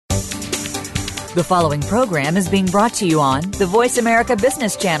The following program is being brought to you on the Voice America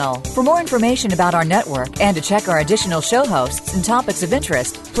Business Channel. For more information about our network and to check our additional show hosts and topics of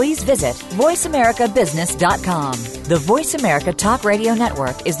interest, please visit voiceamericabusiness.com. The Voice America Talk Radio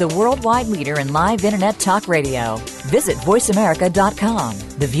Network is the worldwide leader in live Internet talk radio. Visit voiceamerica.com.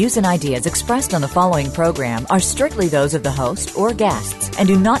 The views and ideas expressed on the following program are strictly those of the host or guests and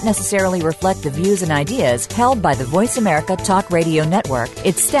do not necessarily reflect the views and ideas held by the Voice America Talk Radio Network,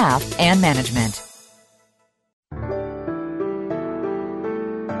 its staff, and management.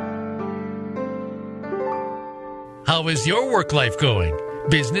 How is your work life going?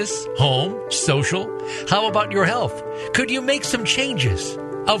 Business, home, social? How about your health? Could you make some changes?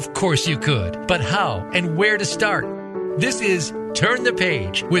 Of course you could, but how and where to start? This is Turn the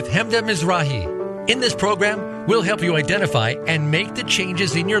Page with Hemda Mizrahi. In this program, we'll help you identify and make the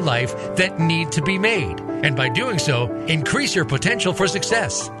changes in your life that need to be made. And by doing so, increase your potential for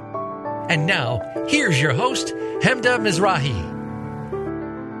success. And now, here's your host, Hemda Mizrahi.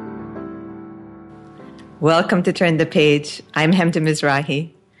 Welcome to Turn the Page. I'm Hemda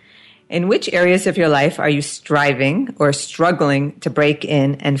Mizrahi. In which areas of your life are you striving or struggling to break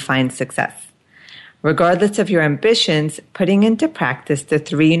in and find success? Regardless of your ambitions, putting into practice the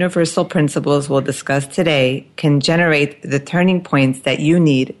 3 universal principles we'll discuss today can generate the turning points that you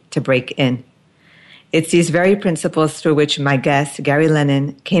need to break in. It's these very principles through which my guest, Gary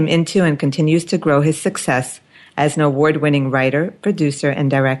Lennon, came into and continues to grow his success as an award-winning writer, producer, and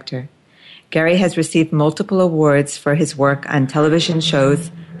director. Gary has received multiple awards for his work on television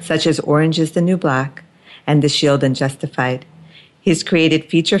shows such as Orange is the New Black and The Shield and Justified. He's created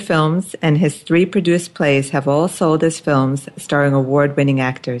feature films, and his 3 produced plays have all sold as films starring award-winning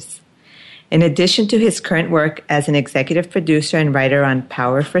actors. In addition to his current work as an executive producer and writer on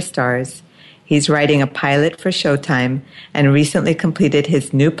Power for Stars, he's writing a pilot for Showtime and recently completed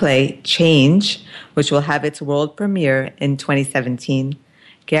his new play, Change, which will have its world premiere in 2017.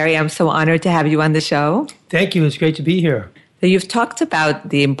 Gary, I'm so honored to have you on the show. Thank you. It's great to be here. So you've talked about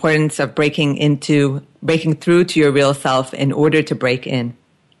the importance of breaking through to your real self in order to break in.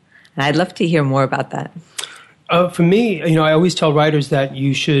 And I'd love to hear more about that. For me, I always tell writers that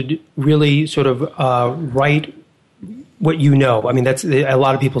you should really sort of write what you know. I mean, that's a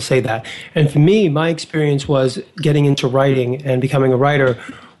lot of people say that. And for me, my experience was getting into writing and becoming a writer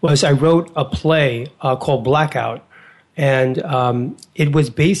was I wrote a play called Blackout. And it was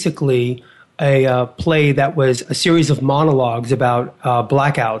basically a play that was a series of monologues about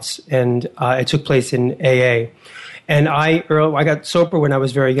blackouts, and it took place in AA. And I got sober when I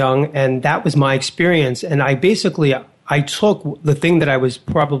was very young, and that was my experience. And I took the thing that I was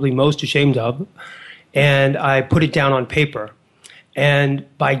probably most ashamed of, and I put it down on paper. And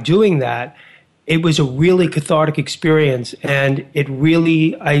by doing that, it was a really cathartic experience. And it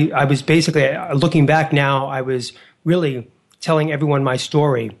really, I was basically, looking back now, I was really telling everyone my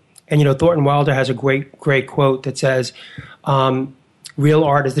story. And, Thornton Wilder has a great quote that says, real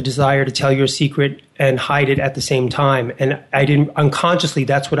art is the desire to tell your secret and hide it at the same time. And I didn't, unconsciously,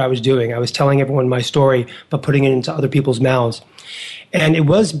 that's what I was doing. I was telling everyone my story, but putting it into other people's mouths. And it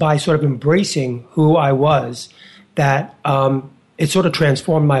was by sort of embracing who I was that it sort of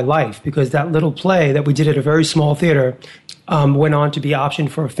transformed my life, because that little play that we did at a very small theater went on to be optioned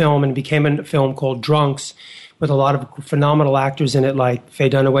for a film and became a film called Drunks, with a lot of phenomenal actors in it, like Faye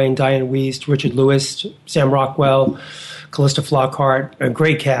Dunaway and Diane Wiest, Richard Lewis, Sam Rockwell, Callista Flockhart, a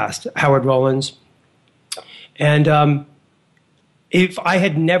great cast, Howard Rollins. And if I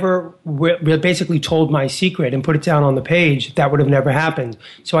had never basically told my secret and put it down on the page, that would have never happened.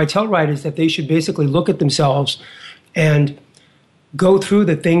 So I tell writers that they should basically look at themselves and go through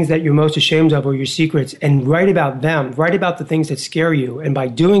the things that you're most ashamed of or your secrets and write about them, write about the things that scare you. And by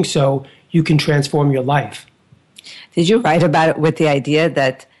doing so, you can transform your life. Did you write about it with the idea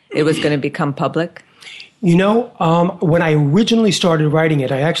that it was going to become public? When I originally started writing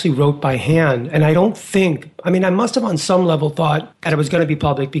it, I actually wrote by hand. And I must have on some level thought that it was going to be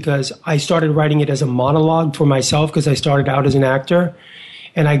public, because I started writing it as a monologue for myself, because I started out as an actor.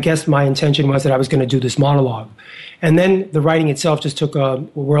 And I guess my intention was that I was going to do this monologue. And then the writing itself just took a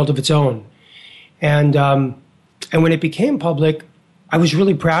world of its own. And when it became public, I was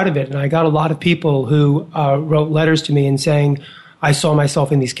really proud of it. And I got a lot of people who wrote letters to me and saying, I saw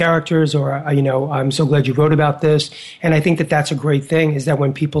myself in these characters, or, I'm so glad you wrote about this. And I think that that's a great thing, is that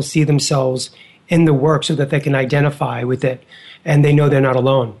when people see themselves in the work so that they can identify with it and they know they're not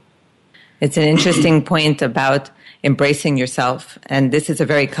alone. It's an interesting point about embracing yourself. And this is a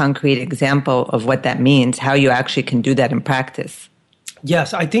very concrete example of what that means, how you actually can do that in practice.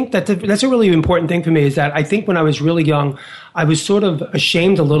 Yes, I think that's a really important thing for me, is that I think when I was really young, I was sort of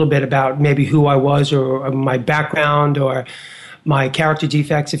ashamed a little bit about maybe who I was, or my background, or my character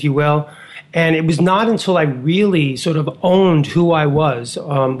defects, if you will. And it was not until I really sort of owned who I was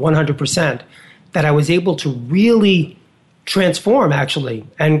 100% that I was able to really transform, actually,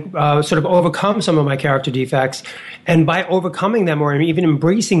 and sort of overcome some of my character defects. And by overcoming them, or even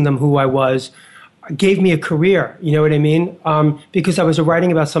embracing them, who I was, gave me a career, you know what I mean? Because I was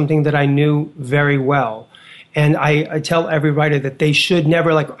writing about something that I knew very well. And I tell every writer that they should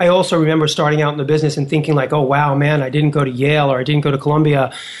never, like, I also remember starting out in the business and thinking like, oh, wow, man, I didn't go to Yale, or I didn't go to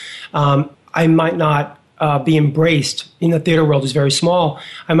Columbia. I might not be embraced. In the theater world is very small.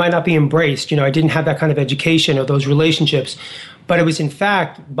 I might not be embraced. I didn't have that kind of education or those relationships. But it was, in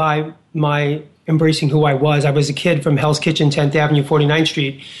fact, by my embracing who I was. I was a kid from Hell's Kitchen, 10th Avenue, 49th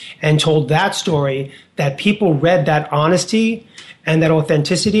Street, and told that story, that people read that honesty and that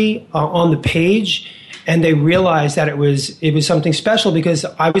authenticity on the page, and they realized that it was something special, because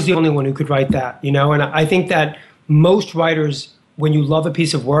I was the only one who could write that, And I think that most writers, when you love a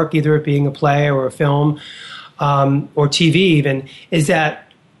piece of work, either it being a play or a film or TV even, is that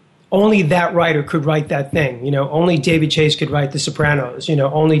only that writer could write that thing. Only David Chase could write The Sopranos.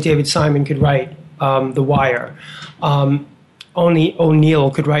 Only David Simon could write The Wire. Only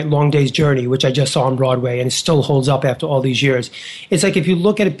O'Neill could write Long Day's Journey, which I just saw on Broadway, and it still holds up after all these years. It's like if you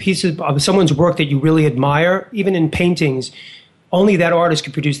look at a piece of someone's work that you really admire, even in paintings, only that artist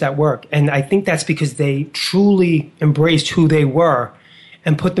could produce that work. And I think that's because they truly embraced who they were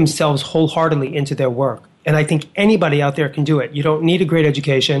and put themselves wholeheartedly into their work. And I think anybody out there can do it. You don't need a great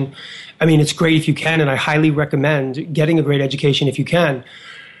education. I mean, it's great if you can, and I highly recommend getting a great education if you can.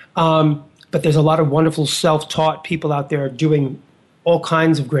 But there's a lot of wonderful self-taught people out there doing all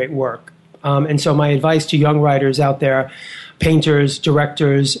kinds of great work. And so my advice to young writers out there, painters,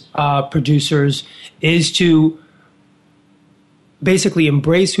 directors, producers, is to basically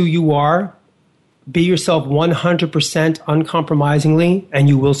embrace who you are, be yourself 100% uncompromisingly, and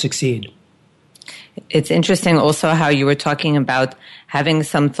you will succeed. It's interesting also how you were talking about having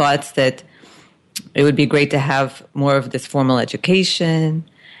some thoughts that it would be great to have more of this formal education.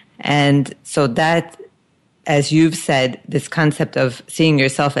 And so that, as you've said, this concept of seeing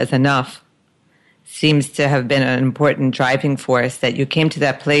yourself as enough seems to have been an important driving force, that you came to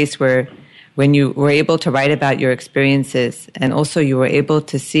that place where when you were able to write about your experiences, and also you were able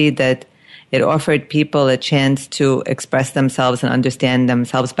to see that it offered people a chance to express themselves and understand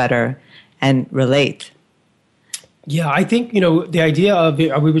themselves better and relate. Yeah, I think, the idea of,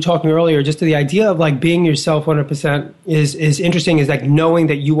 we were talking earlier, just the idea of like being yourself 100% is interesting, is like knowing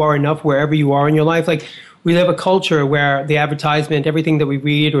that you are enough wherever you are in your life. Like, we live a culture where the advertisement, everything that we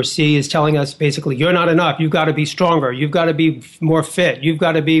read or see is telling us basically, you're not enough. You've got to be stronger. You've got to be more fit. You've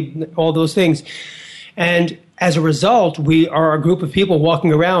got to be all those things. And as a result, we are a group of people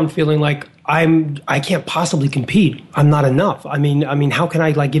walking around feeling like I can't possibly compete. I'm not enough. I mean, how can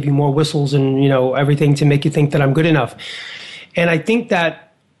I like give you more whistles and, everything to make you think that I'm good enough? And I think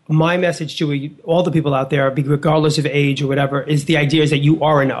that my message to all the people out there, regardless of age or whatever, is the idea is that you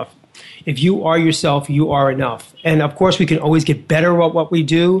are enough. If you are yourself, you are enough. And of course, we can always get better at what we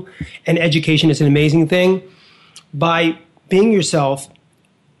do. And education is an amazing thing. By being yourself,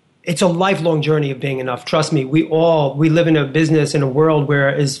 it's a lifelong journey of being enough. Trust me, we live in a business, in a world where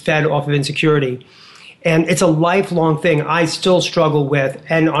it is fed off of insecurity. And it's a lifelong thing I still struggle with,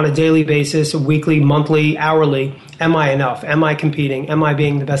 and on a daily basis, weekly, monthly, hourly. Am I enough? Am I competing? Am I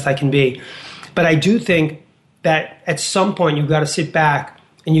being the best I can be? But I do think that at some point you've got to sit back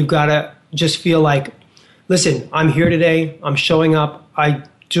and you've got to just feel like, listen, I'm here today. I'm showing up. I'm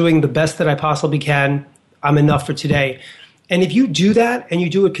doing the best that I possibly can. I'm enough for today. And if you do that and you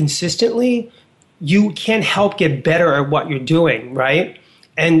do it consistently, you can't help get better at what you're doing, right?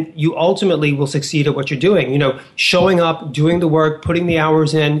 And you ultimately will succeed at what you're doing. Showing up, doing the work, putting the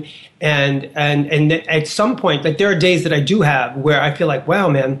hours in, and at some point, like there are days that I do have where I feel like, wow,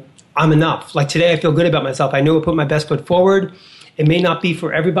 man, I'm enough. Like today, I feel good about myself. I know I put my best foot forward. It may not be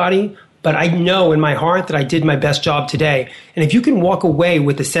for everybody, but I know in my heart that I did my best job today. And if you can walk away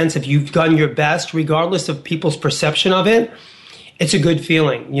with the sense of you've done your best, regardless of people's perception of it, it's a good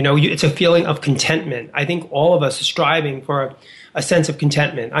feeling. It's a feeling of contentment. I think all of us are striving for a sense of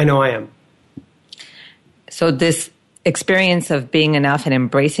contentment. I know I am. So this experience of being enough and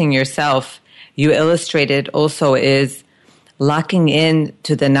embracing yourself, you illustrated also, is locking in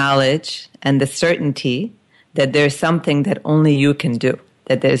to the knowledge and the certainty that there's something that only you can do,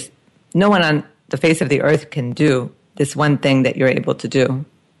 that there's no one on the face of the earth can do this one thing that you're able to do.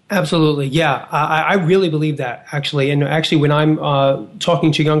 Absolutely. Yeah. I really believe that, actually. And actually, when I'm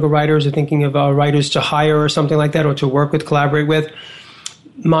talking to younger writers or thinking of writers to hire or something like that, or to work with, collaborate with,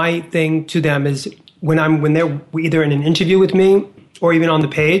 my thing to them is when they're either in an interview with me or even on the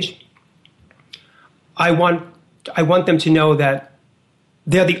page, I want them to know that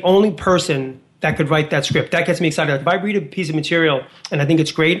they're the only person that could write that script. That gets me excited. If I read a piece of material and I think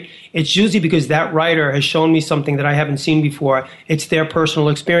it's great, it's usually because that writer has shown me something that I haven't seen before. It's their personal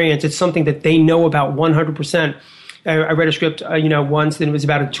experience. It's something that they know about 100%. I read a script, once, and it was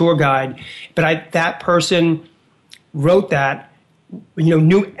about a tour guide, but that person wrote that,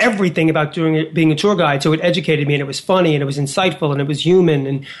 knew everything about being a tour guide. So it educated me, and it was funny, and it was insightful, and it was human,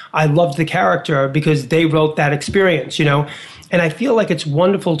 and I loved the character because they wrote that experience, And I feel like it's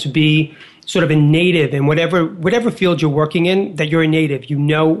wonderful to be sort of a native in whatever field you're working in, that you're a native. You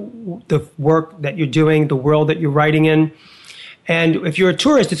know the work that you're doing, the world that you're writing in. And if you're a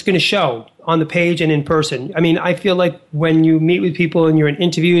tourist, it's going to show on the page and in person. I mean, I feel like when you meet with people and you're in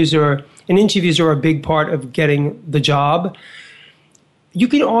interviews are a big part of getting the job, you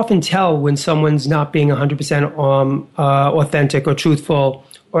can often tell when someone's not being 100% authentic or truthful,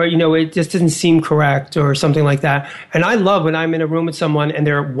 or, it just doesn't seem correct or something like that. And I love when I'm in a room with someone and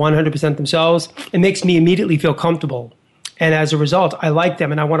they're 100% themselves. It makes me immediately feel comfortable. And as a result, I like them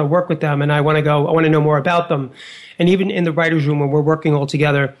and I want to work with them and I want to know more about them. And even in the writer's room when we're working all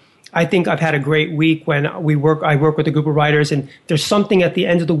together, I think I've had a great week when I work with a group of writers, and there's something at the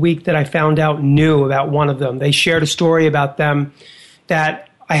end of the week that I found out new about one of them. They shared a story about them that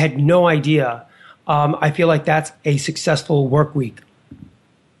I had no idea. I feel like that's a successful work week.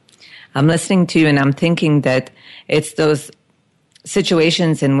 I'm listening to you and I'm thinking that it's those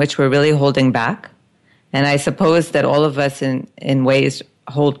situations in which we're really holding back. And I suppose that all of us in ways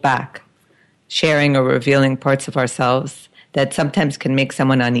hold back, sharing or revealing parts of ourselves that sometimes can make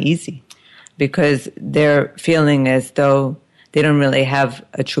someone uneasy because they're feeling as though they don't really have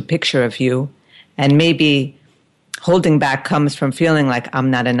a true picture of you. And maybe holding back comes from feeling like I'm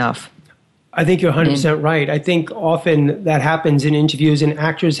not enough. I think you're 100% right. I think often that happens in interviews, and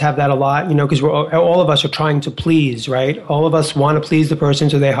actors have that a lot, because all of us are trying to please, right? All of us want to please the person,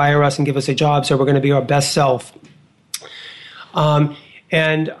 so they hire us and give us a job, so we're going to be our best self. When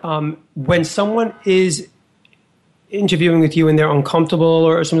someone is interviewing with you and they're uncomfortable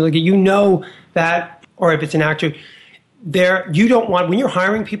or something like that, that, or if it's an actor, when you're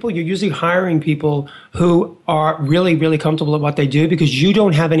hiring people, you're usually hiring people who are really, really comfortable at what they do, because you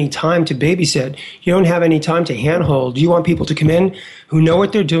don't have any time to babysit. You don't have any time to handhold. You want people to come in who know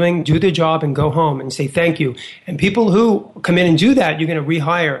what they're doing, do their job, and go home and say thank you. And people who come in and do that, you're going to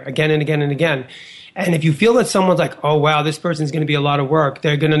rehire again and again and again. And if you feel that someone's like, oh, wow, this person's going to be a lot of work,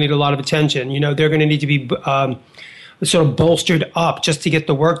 they're going to need a lot of attention, they're going to need to be sort of bolstered up just to get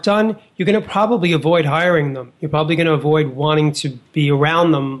the work done, you're going to probably avoid hiring them. You're probably going to avoid wanting to be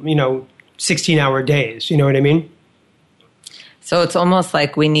around them, 16-hour days. You know what I mean? So it's almost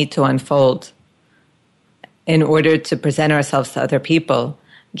like we need to unfold in order to present ourselves to other people.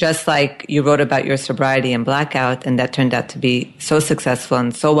 Just like you wrote about your sobriety and blackout, and that turned out to be so successful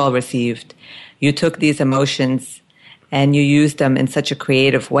and so well received. You took these emotions and you used them in such a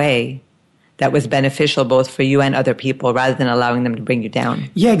creative way that was beneficial both for you and other people, rather than allowing them to bring you down.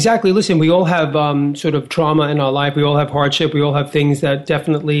 Yeah, exactly. Listen, we all have sort of trauma in our life. We all have hardship. We all have things that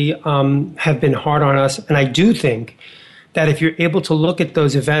definitely have been hard on us. And I do think that if you're able to look at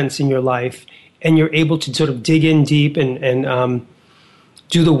those events in your life and you're able to sort of dig in deep and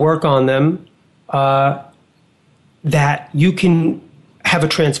do the work on them, that you can have a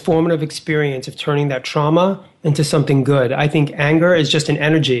transformative experience of turning that trauma into something good. I think anger is just an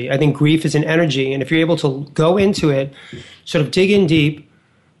energy. I think grief is an energy. And if you're able to go into it, sort of dig in deep,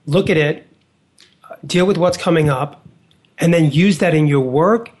 look at it, deal with what's coming up, and then use that in your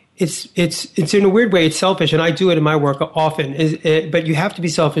work, it's in a weird way, it's selfish. And I do it in my work often. But you have to be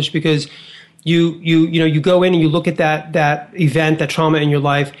selfish because you go in and you look at that event, that trauma in your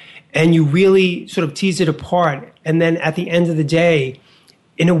life, and you really sort of tease it apart. And then at the end of the day,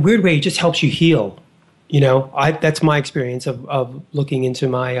 in a weird way, it just helps you heal. That's my experience of looking into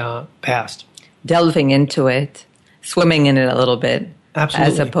my past. Delving into it, swimming in it a little bit.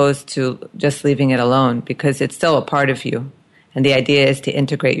 Absolutely. As opposed to just leaving it alone, because it's still a part of you. And the idea is to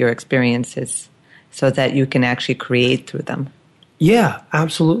integrate your experiences so that you can actually create through them. Yeah,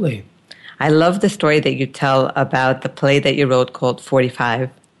 absolutely. I love the story that you tell about the play that you wrote called 45.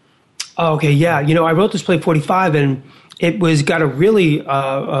 Oh, okay, yeah. I wrote this play 45, and it got a really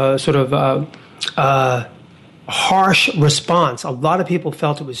harsh response. A lot of people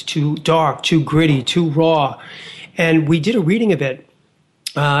felt it was too dark, too gritty, too raw. And we did a reading of it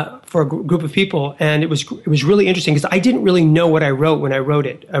for a group of people, and it was really interesting because I didn't really know what I wrote when I wrote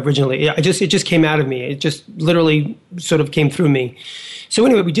it originally. It just came out of me. It just literally sort of came through me. So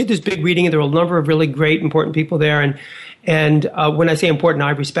anyway, we did this big reading, and there were a number of really great, important people there, and when I say important,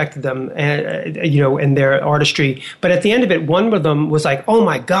 I respected them, and their artistry. But at the end of it, one of them was like, "Oh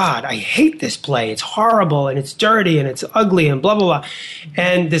my God, I hate this play. It's horrible, and it's dirty, and it's ugly, and blah blah blah."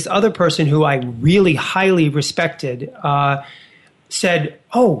 And this other person who I really highly respected said,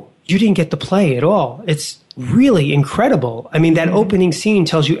 "Oh, you didn't get the play at all. It's really incredible. I mean, that opening scene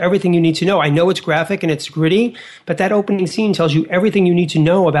tells you everything you need to know. I know it's graphic and it's gritty, but that opening scene tells you everything you need to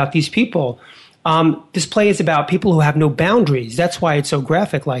know about these people. This play is about people who have no boundaries. That's why it's so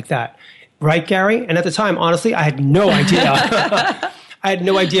graphic like that." Right, Gary? And at the time, honestly, I had no idea. I had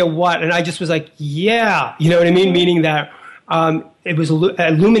no idea what. And I just was like, yeah, you know what I mean? Meaning that it was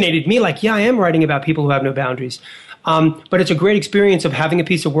illuminated me like, yeah, I am writing about people who have no boundaries. But it's a great experience of having a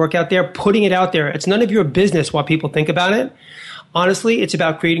piece of work out there, putting it out there. It's none of your business what people think about it. Honestly, it's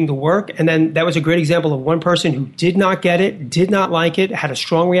about creating the work. And then that was a great example of one person who did not get it, did not like it, had a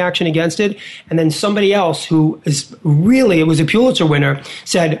strong reaction against it. And then somebody else who is really, it was a Pulitzer winner,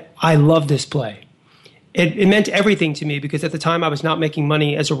 said, "I love this play." It meant everything to me because at the time I was not making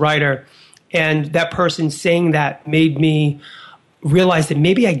money as a writer. And that person saying that made me realize that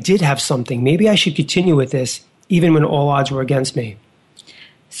maybe I did have something. Maybe I should continue with this, even when all odds were against me.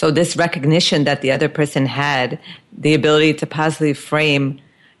 So this recognition that the other person had, the ability to positively frame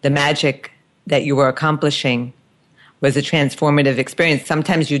the magic that you were accomplishing, was a transformative experience.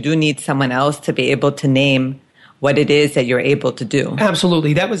 Sometimes you do need someone else to be able to name what it is that you're able to do.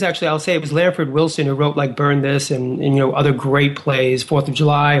 Absolutely. That was actually, I'll say it was Lanford Wilson who wrote like Burn This and other great plays, 4th of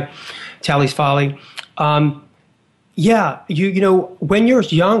July, Tally's Folly. Yeah, when you're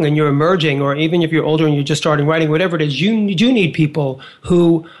young and you're emerging, or even if you're older and you're just starting writing, whatever it is, you do need people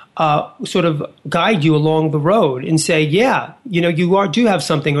who sort of guide you along the road and say, yeah, you do have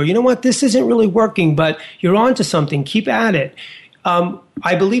something, or you know what, this isn't really working, but you're onto something. Keep at it.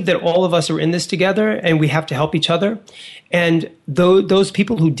 I believe that all of us are in this together, and we have to help each other. And those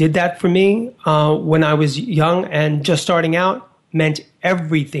people who did that for me when I was young and just starting out meant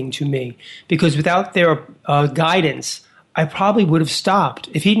everything to me, because without their guidance, I probably would have stopped.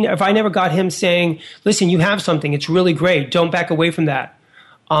 If I never got him saying, "Listen, you have something, it's really great, don't back away from that,"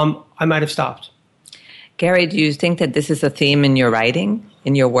 I might have stopped. Gary, do you think that this is a theme in your writing,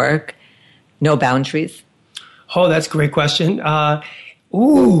 in your work? No boundaries? Oh, that's a great question.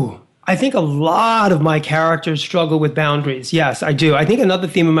 I think a lot of my characters struggle with boundaries. Yes, I do. I think another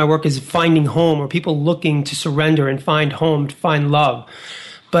theme in my work is finding home, or people looking to surrender and find home, to find love.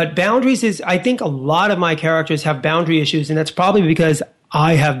 But boundaries I think a lot of my characters have boundary issues, and that's probably because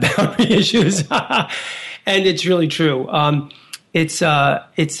I have boundary issues. And it's really true. It is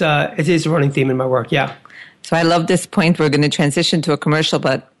a running theme in my work, yeah. So I love this point. We're going to transition to a commercial,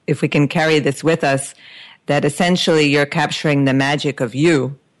 but if we can carry this with us, that essentially you're capturing the magic of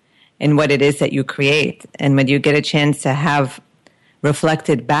you and what it is that you create. And when you get a chance to have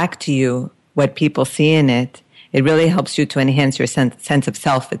reflected back to you what people see in it, it really helps you to enhance your sense of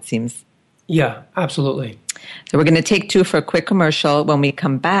self, it seems. Yeah, absolutely. So we're going to take two for a quick commercial. When we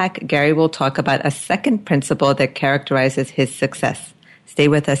come back, Gary will talk about a second principle that characterizes his success. Stay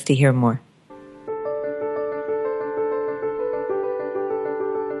with us to hear more.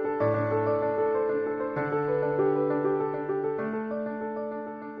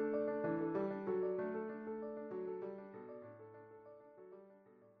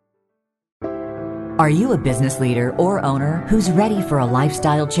 Are you a business leader or owner who's ready for a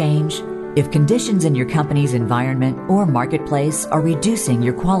lifestyle change? If conditions in your company's environment or marketplace are reducing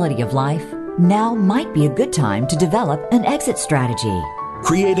your quality of life, now might be a good time to develop an exit strategy.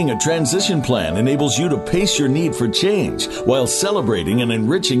 Creating a transition plan enables you to pace your need for change while celebrating an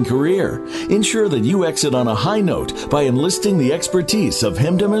enriching career. Ensure that you exit on a high note by enlisting the expertise of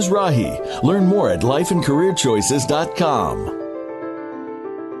Hemda Mizrahi. Learn more at lifeandcareerchoices.com.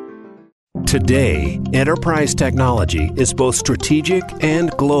 Today, enterprise technology is both strategic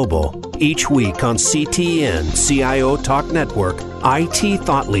and global. Each week on CTN CIO Talk Network, IT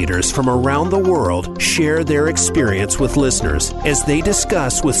thought leaders from around the world share their experience with listeners as they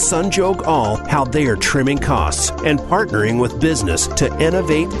discuss with Sanjog Aul how they are trimming costs and partnering with business to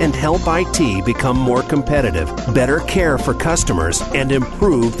innovate and help IT become more competitive, better care for customers, and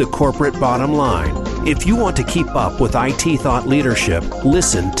improve the corporate bottom line. If you want to keep up with IT thought leadership,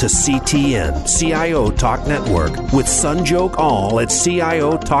 listen to CTN CIO Talk Network with Sanjog Aul at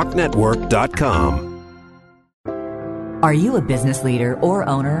CIOTalkNetwork.com. Are you a business leader or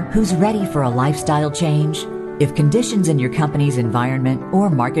owner who's ready for a lifestyle change? If conditions in your company's environment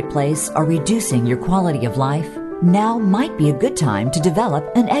or marketplace are reducing your quality of life, now might be a good time to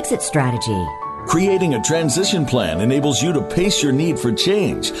develop an exit strategy. Creating a transition plan enables you to pace your need for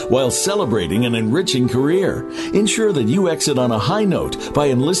change while celebrating an enriching career. Ensure that you exit on a high note by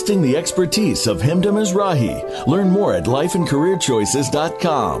enlisting the expertise of Hemda Mizrahi. Learn more at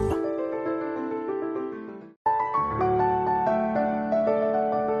lifeandcareerchoices.com.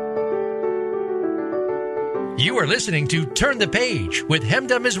 You are listening to Turn the Page with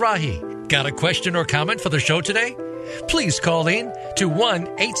Hemda Mizrahi. Got a question or comment for the show today? Please call in to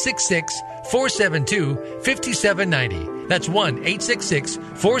 1-866-472-5790. That's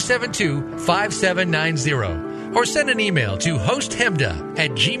 1-866-472-5790. Or send an email to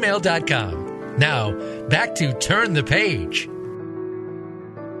hosthemda@gmail.com. Now, back to Turn the Page.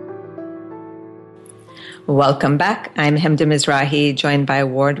 Welcome back. I'm Hemda Mizrahi, joined by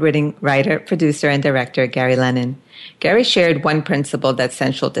award-winning writer, producer, and director Gary Lennon. Gary shared one principle that's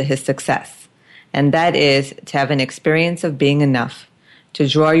central to his success, and that is to have an experience of being enough, to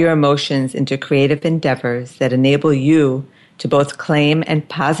draw your emotions into creative endeavors that enable you to both claim and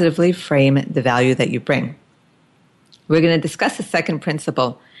positively frame the value that you bring. We're going to discuss the second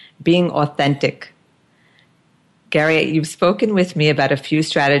principle, being authentic. Gary, you've spoken with me about a few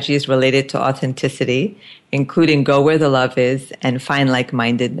strategies related to authenticity, including go where the love is and find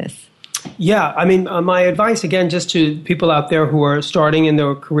like-mindedness. Yeah, I mean, my advice, again, just to people out there who are starting in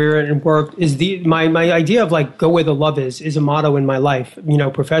their career and work, is my idea of like go where the love is a motto in my life,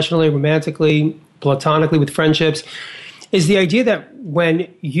 professionally, romantically, platonically, with friendships, is the idea that when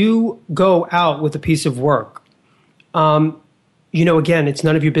you go out with a piece of work, again, it's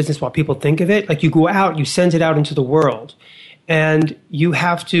none of your business what people think of it. Like you go out, you send it out into the world, and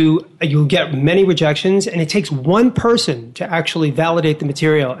you'll get many rejections, and it takes one person to actually validate the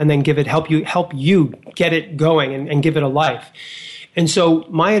material and then help you get it going and give it a life. And so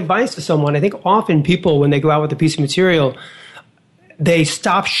my advice to someone, I think often people, when they go out with a piece of material, they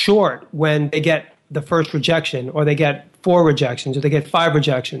stop short when they get the first rejection, or they get 4 rejections, or they get 5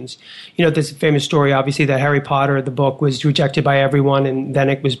 rejections. There's a famous story, obviously, that Harry Potter, the book, was rejected by everyone, and then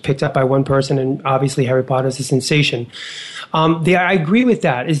it was picked up by one person, and obviously Harry Potter is a sensation. I agree with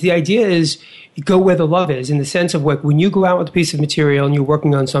that. The idea is you go where the love is, in the sense of when you go out with a piece of material and you're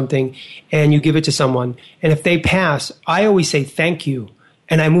working on something and you give it to someone, and if they pass, I always say thank you,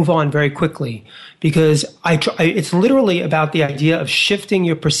 and I move on very quickly, because it's literally about the idea of shifting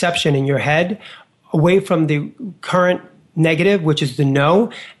your perception in your head away from the current negative, which is the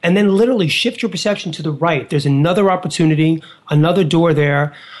no, and then literally shift your perception to the right. There's another opportunity, another door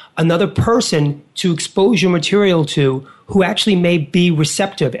there, another person to expose your material to who actually may be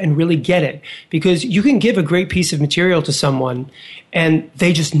receptive and really get it. Because you can give a great piece of material to someone and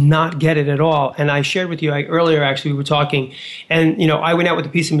they just not get it at all. And I shared with you earlier, actually, we were talking, and I went out with a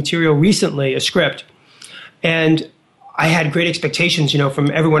piece of material recently, a script, and I had great expectations,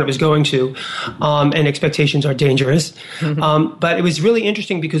 from everyone it was going to, and expectations are dangerous. But it was really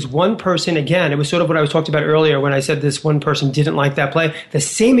interesting because one person, again, it was sort of what I was talking about earlier when I said this one person didn't like that play. The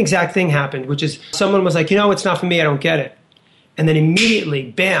same exact thing happened, which is someone was like, it's not for me, I don't get it. And then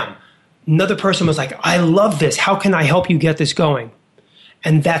immediately, bam, another person was like, I love this. How can I help you get this going?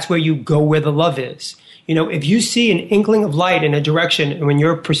 And that's where you go where the love is. If you see an inkling of light in a direction, and when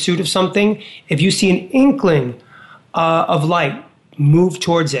you're in pursuit of something, if you see an inkling of light, move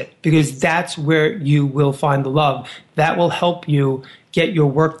towards it, because that's where you will find the love. That will help you get your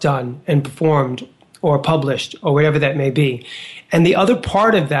work done and performed or published or whatever that may be. And the other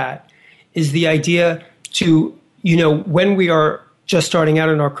part of that is the idea to, when we are just starting out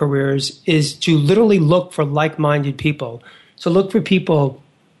in our careers, is to literally look for like-minded people. So look for people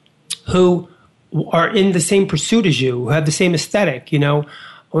who are in the same pursuit as you, who have the same aesthetic.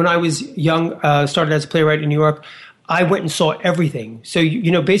 When I was young, started as a playwright in New York, I went and saw everything. So,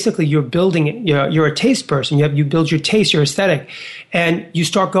 basically you're building it. You're a taste person. You build your taste, your aesthetic. And you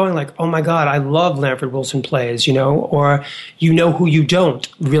start going like, oh my God, I love Lanford Wilson plays, or who you don't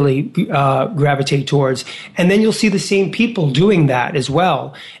really gravitate towards. And then you'll see the same people doing that as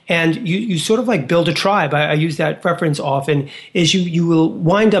well. And you sort of like build a tribe. I use that reference often, is you will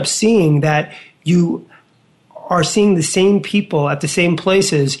wind up seeing that you are seeing the same people at the same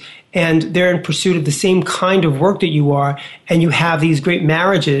places, and they're in pursuit of the same kind of work that you are, and you have these great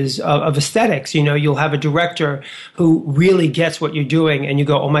marriages of aesthetics. You'll have a director who really gets what you're doing, and you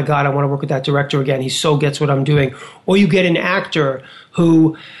go, oh my God, I want to work with that director again. He so gets what I'm doing. Or you get an actor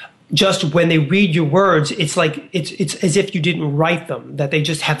who just when they read your words, it's like it's as if you didn't write them, that they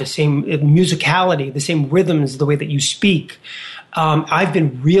just have the same musicality, the same rhythms, the way that you speak. I've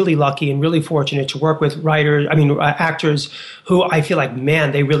been really lucky and really fortunate to work with actors who I feel like,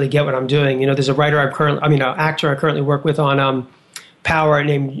 man, they really get what I'm doing. There's a actor I currently work with on Power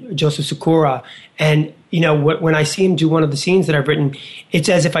named Joseph Sakura. And, when I see him do one of the scenes that I've written, it's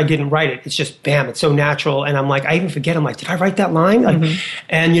as if I didn't write it. It's just, bam, it's so natural. And I'm like, I even forget. I'm like, did I write that line?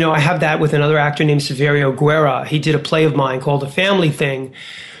 And, I have that with another actor named Severio Guerra. He did a play of mine called The Family Thing.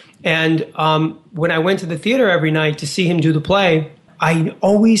 And when I went to the theater every night to see him do the play, I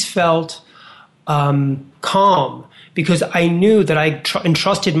always felt calm, because I knew that I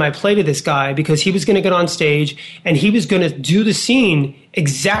entrusted my play to this guy, because he was going to get on stage and he was going to do the scene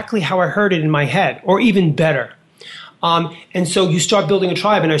exactly how I heard it in my head, or even better. And so you start building a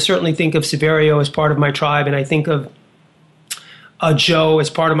tribe, and I certainly think of Severio as part of my tribe, and I think of Joe as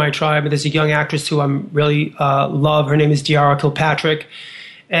part of my tribe. There's a young actress who I'm really love. Her name is Diara Kilpatrick,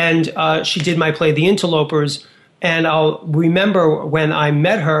 and she did my play, The Interlopers. And I'll remember when I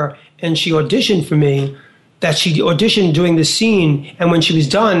met her and she auditioned for me, that she auditioned doing the scene, and when she was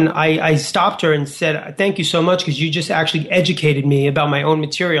done, I stopped her and said, thank you so much, because you just actually educated me about my own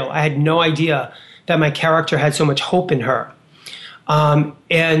material. I had no idea that my character had so much hope in her.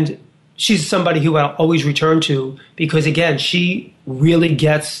 And she's somebody who I'll always return to, because, again, she really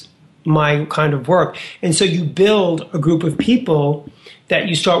gets my kind of work. And so you build a group of people that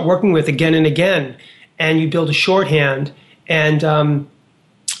you start working with again and again, and you build a shorthand. And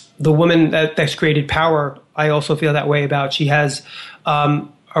the woman that's created Power, I also feel that way about. She has a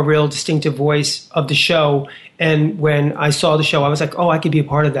real distinctive voice of the show. And when I saw the show, I was like, oh, I could be a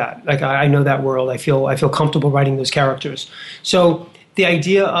part of that. Like, I know that world. I feel comfortable writing those characters. So the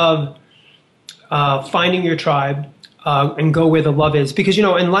idea of finding your tribe and go where the love is. Because,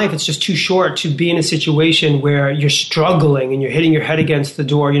 in life, it's just too short to be in a situation where you're struggling and you're hitting your head against the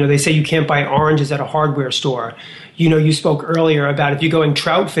door. They say you can't buy oranges at a hardware store. You spoke earlier about if you're going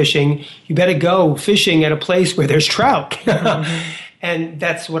trout fishing, you better go fishing at a place where there's trout. And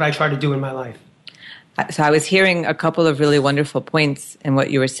that's what I try to do in my life. So I was hearing a couple of really wonderful points in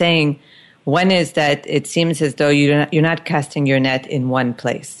what you were saying. One is that it seems as though you're not casting your net in one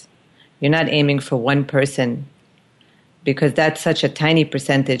place. You're not aiming for one person, because that's such a tiny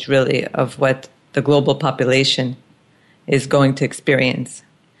percentage, really, of what the global population is going to experience.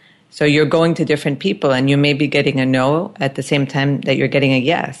 So you're going to different people, and you may be getting a no at the same time that you're getting a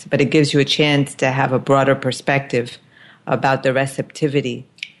yes, but it gives you a chance to have a broader perspective about the receptivity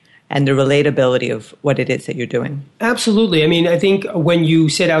and the relatability of what it is that you're doing. Absolutely. I mean, I think when you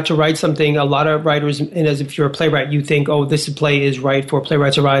set out to write something, a lot of writers, and as if you're a playwright, you think, oh, this play is right for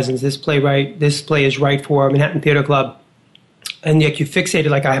Playwrights Horizons, this play is right for Manhattan Theater Club. And yet you fixated,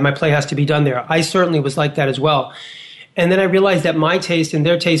 like, my play has to be done there. I certainly was like that as well. And then I realized that my taste and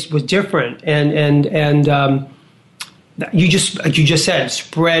their taste was different. And you just, like you just said,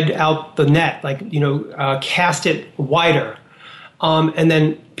 spread out the net, cast it wider. And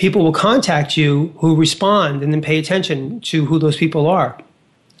then people will contact you who respond, and then pay attention to who those people are.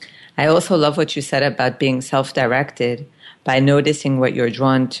 I also love what you said about being self-directed by noticing what you're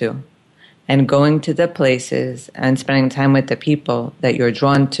drawn to and going to the places and spending time with the people that you're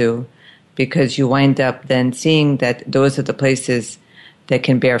drawn to, because you wind up then seeing that those are the places that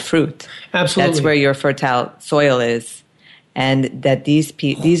can bear fruit. Absolutely. That's where your fertile soil is. And that these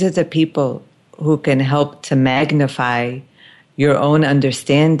are the people who can help to magnify your own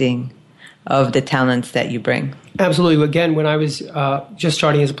understanding of the talents that you bring. Absolutely. Again, when I was just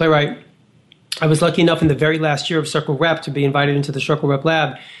starting as a playwright, I was lucky enough in the very last year of Circle Rep to be invited into the Circle Rep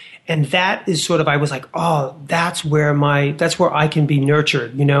Lab. And that is sort of, I was like, oh, that's where I can be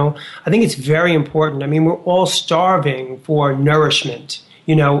nurtured, I think it's very important. I mean, we're all starving for nourishment,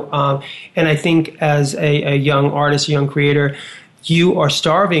 and I think as a young artist, a young creator, you are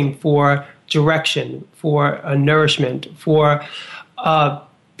starving for direction, for nourishment, for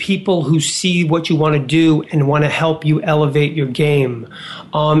people who see what you want to do and want to help you elevate your game.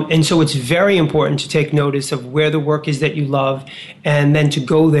 And so it's very important to take notice of where the work is that you love, and then to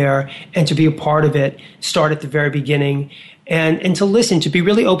go there and to be a part of it, start at the very beginning, and to listen, to be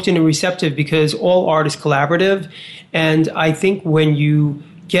really open and receptive, because all art is collaborative. And I think when you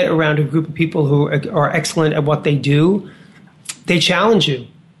get around a group of people who are excellent at what they do, they challenge you.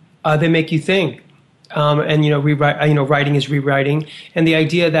 They make you think. Writing is rewriting. And the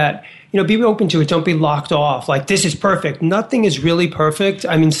idea that, be open to it. Don't be locked off. Like, this is perfect. Nothing is really perfect.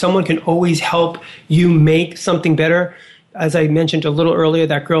 I mean, someone can always help you make something better. As I mentioned a little earlier,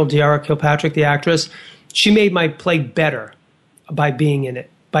 that girl, Diara Kilpatrick, the actress, she made my play better by being in it,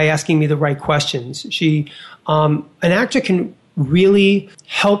 by asking me the right questions. An actor can really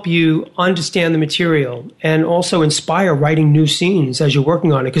help you understand the material and also inspire writing new scenes as you're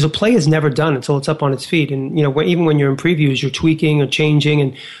working on it. Because a play is never done until it's up on its feet. And, even when you're in previews, you're tweaking or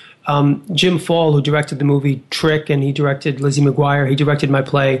changing. And Jim Fall, who directed the movie Trick, and he directed Lizzie McGuire, he directed my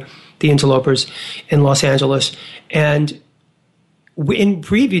play, The Interlopers, in Los Angeles. And before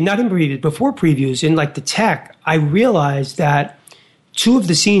previews, in like the tech, I realized that 2 of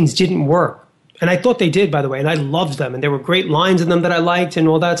the scenes didn't work. And I thought they did, by the way, and I loved them. And there were great lines in them that I liked and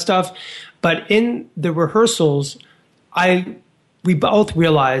all that stuff. But in the rehearsals, we both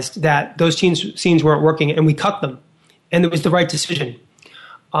realized that those scenes weren't working, and we cut them. And it was the right decision.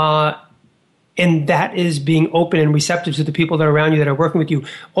 And that is being open and receptive to the people that are around you that are working with you.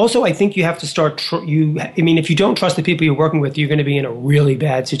 Also, I think you have to start, if you don't trust the people you're working with, you're going to be in a really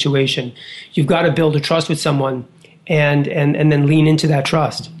bad situation. You've got to build a trust with someone and then lean into that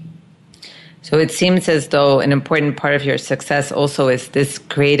trust. So it seems as though an important part of your success also is this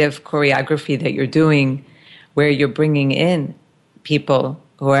creative choreography that you're doing, where you're bringing in people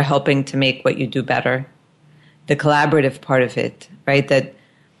who are helping to make what you do better. The collaborative part of it, right? That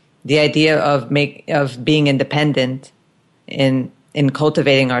the idea of being independent in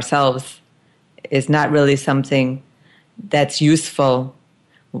cultivating ourselves is not really something that's useful,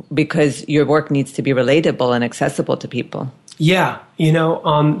 because your work needs to be relatable and accessible to people. Yeah,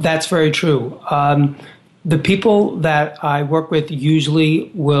 that's very true. The people that I work with usually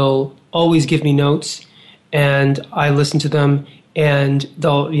will always give me notes, and I listen to them, and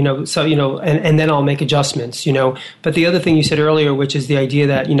they'll, and then I'll make adjustments, But the other thing you said earlier, which is the idea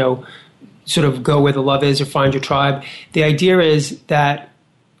that, sort of go where the love is or find your tribe. The idea is that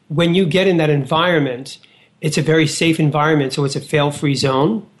when you get in that environment, it's a very safe environment, so it's a fail-free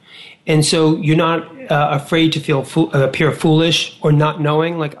zone. And so you're not afraid to appear foolish or not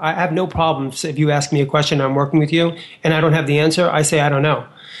knowing. Like, I have no problems if you ask me a question, I'm working with you, and I don't have the answer, I say I don't know.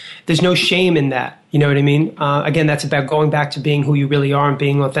 There's no shame in that. You know what I mean? Again, that's about going back to being who you really are and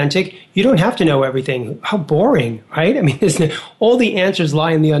being authentic. You don't have to know everything. How boring, right? I mean, all the answers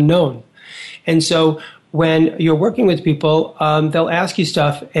lie in the unknown. And so when you're working with people, they'll ask you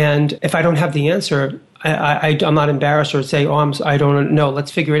stuff, and if I don't have the answer, I'm not embarrassed or say, I don't know.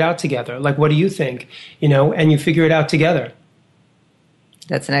 Let's figure it out together. Like, what do you think? And you figure it out together.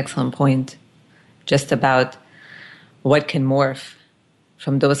 That's an excellent point. Just about what can morph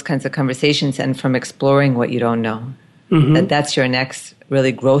from those kinds of conversations and from exploring what you don't know. Mm-hmm. That's your next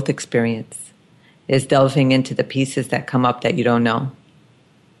really growth experience, is delving into the pieces that come up that you don't know.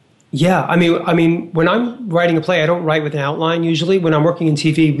 Yeah, I mean, when I'm writing a play, I don't write with an outline usually. When I'm working in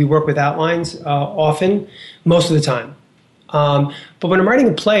TV, we work with outlines often, most of the time. But when I'm writing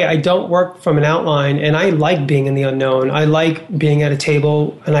a play, I don't work from an outline, and I like being in the unknown. I like being at a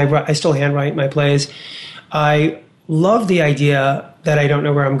table, and I still handwrite my plays. I love the idea that I don't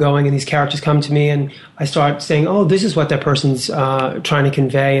know where I'm going, and these characters come to me, and I start saying, this is what that person's trying to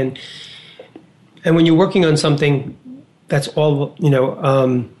convey. And when you're working on something that's all,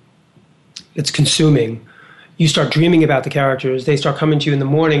 it's consuming, you start dreaming about the characters. They start coming to you in the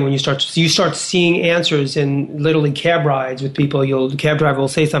morning when you start seeing answers in literally cab rides with people. The cab driver will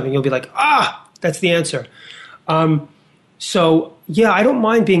say something. You'll be like, that's the answer. So yeah, I don't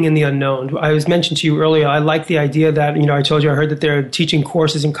mind being in the unknown. I was mentioned to you earlier, I like the idea that, I told you I heard that they're teaching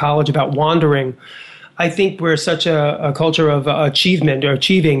courses in college about wandering. I think we're such a culture of achievement or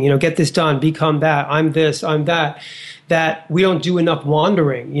achieving, get this done, become that, I'm this, I'm that we don't do enough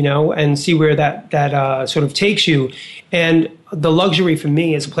wandering, and see where that sort of takes you. And the luxury for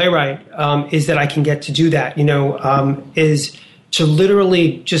me as a playwright is that I can get to do that, is to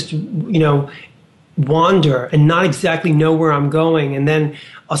literally just, wander and not exactly know where I'm going. And then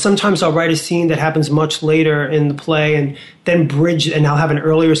sometimes I'll write a scene that happens much later in the play and then bridge, and I'll have an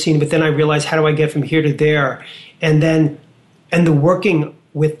earlier scene, but then I realize, how do I get from here to there? And the working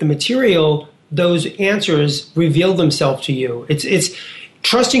with the material, those answers reveal themselves to you. It's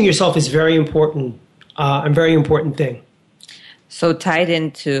trusting yourself is very important, a very important thing. So tied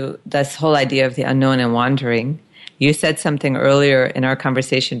into this whole idea of the unknown and wandering, you said something earlier in our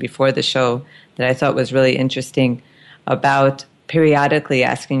conversation before the show that I thought was really interesting about periodically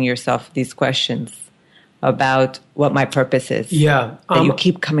asking yourself these questions about what my purpose is. Yeah. That you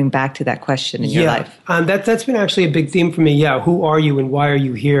keep coming back to that question in your life. That's been actually a big theme for me. Yeah. Who are you and why are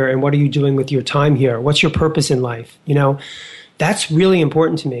you here? And what are you doing with your time here? What's your purpose in life? That's really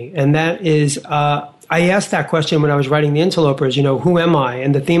important to me. And that is, I asked that question when I was writing The Interlopers, who am I?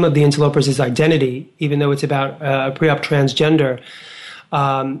 And the theme of The Interlopers is identity, even though it's about a pre-op transgender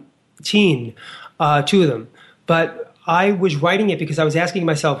teen, 2 of them. But I was writing it because I was asking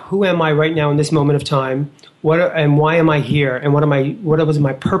myself, who am I right now in this moment of time? And why am I here? And what was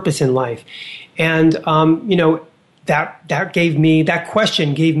my purpose in life? And, that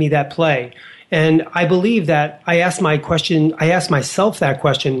question gave me that play. And I believe that I ask myself that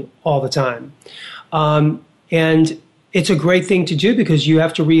question all the time. And it's a great thing to do because you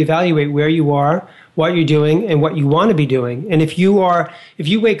have to reevaluate where you are, what you're doing, and what you want to be doing. And if you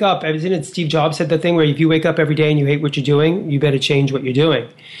wake up, isn't it Steve Jobs said the thing where if you wake up every day and you hate what you're doing, you better change what you're doing.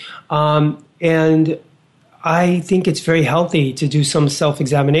 And I think it's very healthy to do some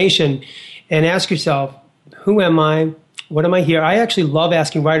self-examination and ask yourself, who am I? What am I here? I actually love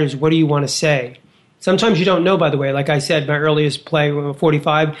asking writers, what do you want to say? Sometimes you don't know, by the way. Like I said, my earliest play,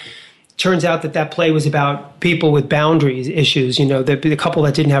 45, turns out that play was about people with boundaries issues, the couple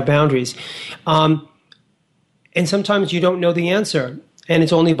that didn't have boundaries. And sometimes you don't know the answer. And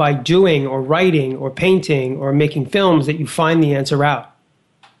it's only by doing or writing or painting or making films that you find the answer out.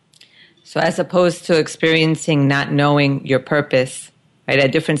 So as opposed to experiencing not knowing your purpose, right,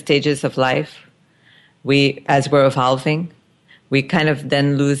 at different stages of life, as we're evolving, we kind of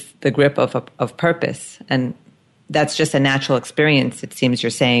then lose the grip of purpose. And that's just a natural experience, it seems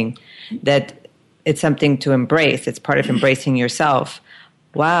you're saying, that it's something to embrace. It's part of embracing yourself.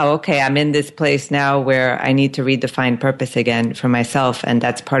 Wow, okay, I'm in this place now where I need to redefine purpose again for myself, and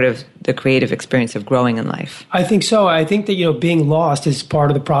that's part of the creative experience of growing in life. I think so. I think that, being lost is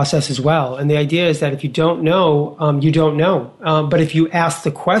part of the process as well. And the idea is that if you don't know, you don't know. But if you ask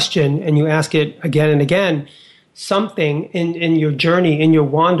the question and you ask it again and again, something in your journey, in your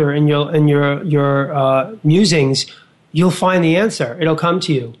wander, in your musings, you'll find the answer. It'll come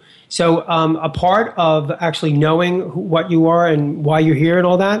to you. So a part of actually knowing what you are and why you're here and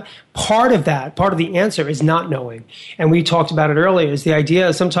all that, part of the answer is not knowing. And we talked about it earlier, is the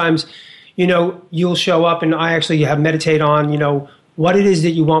idea sometimes, you'll show up and I actually have meditate on, what it is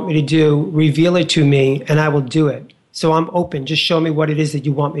that you want me to do, reveal it to me, and I will do it. So I'm open. Just show me what it is that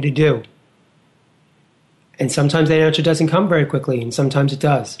you want me to do. And sometimes that answer doesn't come very quickly, and sometimes it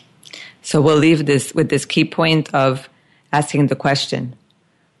does. So we'll leave this with this key point of asking the question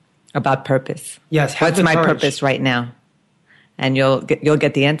about purpose. Yes. What's my purpose right now? And you'll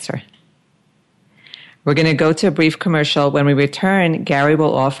get the answer. We're going to go to a brief commercial. When we return, Gary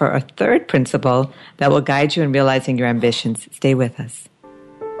will offer a third principle that will guide you in realizing your ambitions. Stay with us.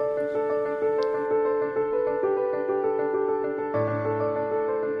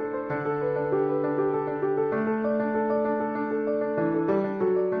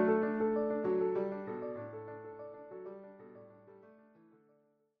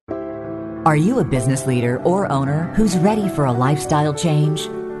 Are you a business leader or owner who's ready for a lifestyle change?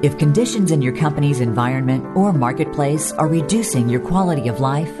 If conditions in your company's environment or marketplace are reducing your quality of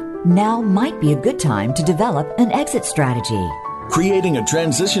life, now might be a good time to develop an exit strategy. Creating a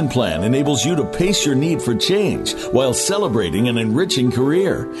transition plan enables you to pace your need for change while celebrating an enriching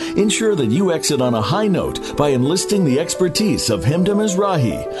career. Ensure that you exit on a high note by enlisting the expertise of Hemda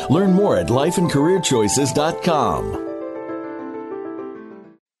Mizrahi. Learn more at lifeandcareerchoices.com.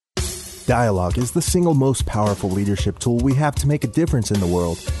 Dialogue is the single most powerful leadership tool we have to make a difference in the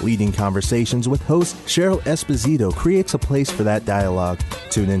world. Leading Conversations with host Cheryl Esposito creates a place for that dialogue.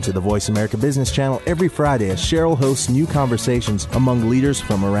 Tune into the Voice America Business Channel every Friday as Cheryl hosts new conversations among leaders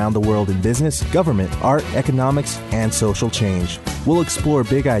from around the world in business, government, art, economics, and social change. We'll explore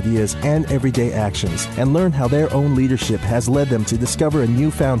big ideas and everyday actions and learn how their own leadership has led them to discover a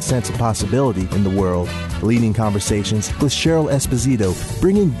newfound sense of possibility in the world. Leading Conversations with Cheryl Esposito,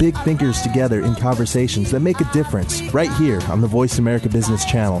 bringing big thinkers together in conversations that make a difference, right here on the Voice America Business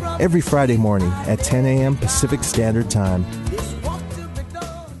Channel every Friday morning at 10 a.m. Pacific Standard Time.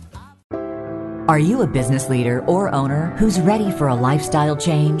 Are you a business leader or owner who's ready for a lifestyle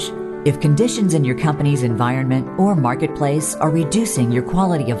change? If conditions in your company's environment or marketplace are reducing your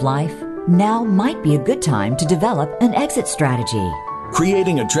quality of life, now might be a good time to develop an exit strategy.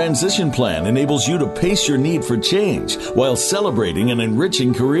 Creating a transition plan enables you to pace your need for change while celebrating an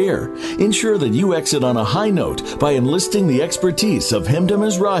enriching career. Ensure that you exit on a high note by enlisting the expertise of Hemda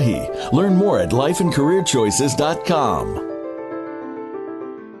Mizrahi. Learn more at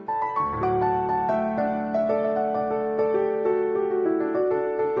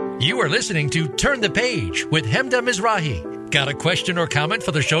lifeandcareerchoices.com. You are listening to Turn the Page with Hemda Mizrahi. Got a question or comment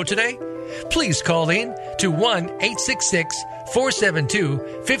for the show today? Please call in to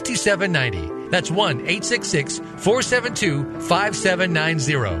 1-866-472-5790. That's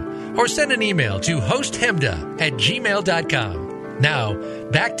 1-866-472-5790. Or send an email to hosthemda@gmail.com. Now,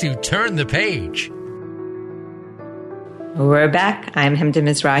 back to Turn the Page. We're back. I'm Hemda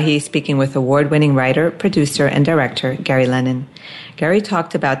Mizrahi, speaking with award-winning writer, producer, and director Gary Lennon. Gary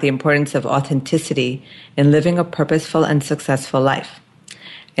talked about the importance of authenticity in living a purposeful and successful life.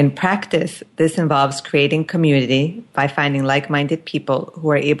 In practice, this involves creating community by finding like-minded people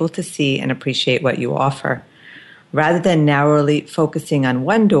who are able to see and appreciate what you offer. Rather than narrowly focusing on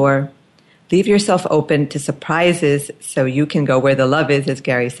one door, leave yourself open to surprises so you can go where the love is, as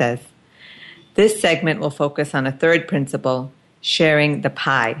Gary says. This segment will focus on a third principle, sharing the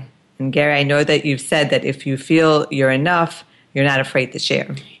pie. And Gary, I know that you've said that if you feel you're enough, you're not afraid to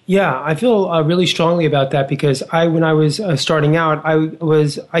share. Yeah, I feel really strongly about that because when I was starting out,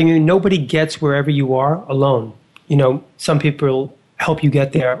 nobody gets wherever you are alone. You know, some people help you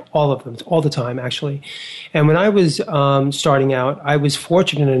get there, all of them, all the time, actually. And when I was starting out, I was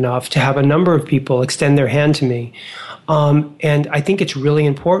fortunate enough to have a number of people extend their hand to me. And I think it's really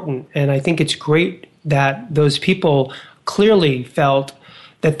important. And I think it's great that those people clearly felt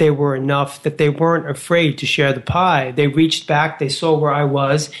that they were enough, that they weren't afraid to share the pie. They reached back, they saw where I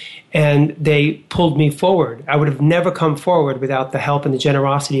was, and they pulled me forward. I would have never come forward without the help and the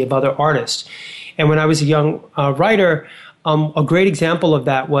generosity of other artists. And when I was a young writer, a great example of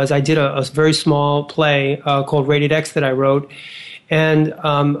that was I did a very small play called Rated X that I wrote, and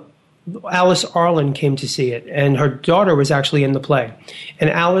Alice Arlen came to see it, and her daughter was actually in the play. And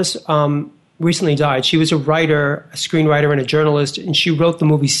Alice recently died. She was a writer, a screenwriter, and a journalist, and she wrote the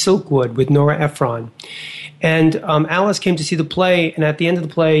movie Silkwood with Nora Ephron. And Alice came to see the play, and at the end of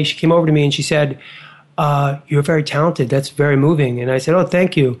the play, she came over to me and she said, "You're very talented. That's very moving." And I said, "Oh,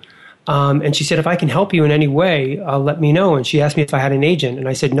 thank you." And she said, "If I can help you in any way, let me know." And she asked me if I had an agent, and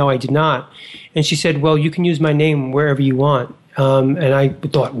I said, "No, I did not." And she said, "Well, you can use my name wherever you want." And I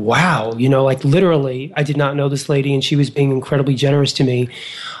thought, wow, like literally, I did not know this lady, and she was being incredibly generous to me.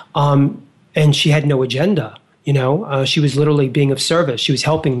 And she had no agenda, she was literally being of service. She was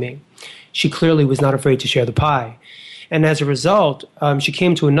helping me. She clearly was not afraid to share the pie. And as a result, she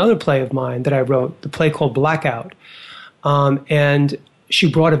came to another play of mine that I wrote, the play called Blackout. And she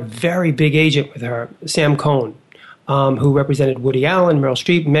brought a very big agent with her, Sam Cohn, who represented Woody Allen, Meryl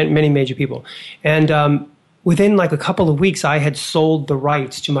Streep, many major people. And within like a couple of weeks, I had sold the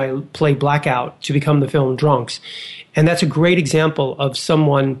rights to my play Blackout to become the film Drunks. And that's a great example of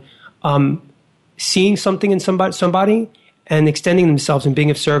someone seeing something in somebody and extending themselves and being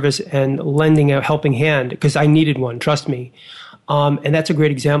of service and lending a helping hand, because I needed one, trust me. And that's a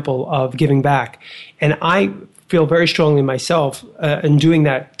great example of giving back. And I feel very strongly myself in doing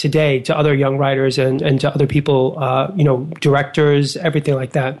that today to other young writers and to other people, directors, everything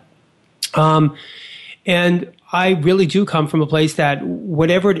like that. And I really do come from a place that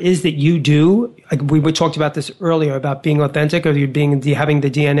whatever it is that you do, like we talked about this earlier about being authentic or having the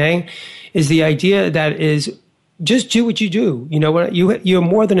DNA, is the idea that is just do what you do. You're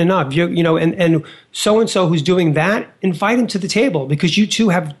more than enough. And so who's doing that, invite him to the table, because you two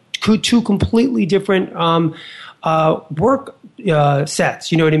have two completely different work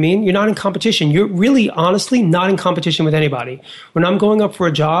sets. You know what I mean? You're not in competition. You're really, honestly, not in competition with anybody. When I'm going up for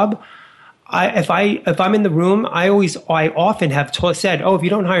a job, if I'm in the room, I often have said, "Oh, if you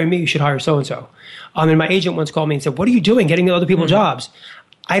don't hire me, you should hire so and so." And my agent once called me and said, "What are you doing, getting other people jobs?"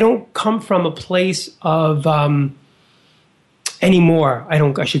 I don't come from a place of anymore. I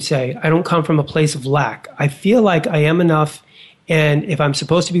don't come from a place of lack. I feel like I am enough, and if I'm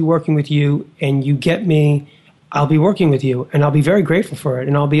supposed to be working with you and you get me, I'll be working with you, and I'll be very grateful for it,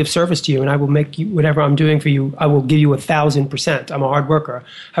 and I'll be of service to you, and I will make you, whatever I'm doing for you, I will give you 1,000%. I'm a hard worker.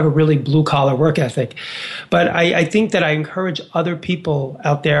 I have a really blue-collar work ethic. But I think that I encourage other people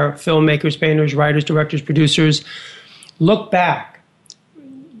out there, filmmakers, painters, writers, directors, producers, look back,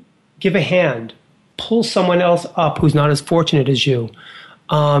 give a hand, pull someone else up who's not as fortunate as you,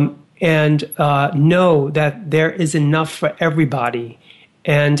 and know that there is enough for everybody.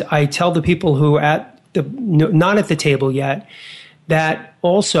 And I tell the people who are not at the table yet, that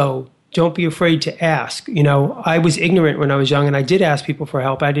also don't be afraid to ask. I was ignorant when I was young, and I did ask people for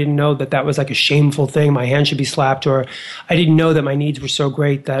help. I didn't know that was like a shameful thing. My hand should be slapped, or I didn't know that my needs were so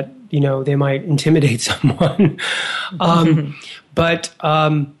great that, they might intimidate someone. But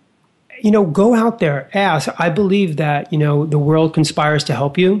go out there, ask. I believe that, the world conspires to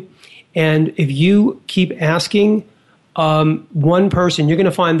help you. And if you keep asking, one person, you're going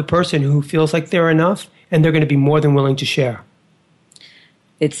to find the person who feels like they're enough, and they're going to be more than willing to share.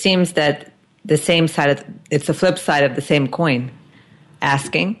 It seems that it's the flip side of the same coin,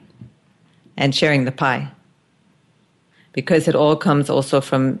 asking and sharing the pie. Because it all comes also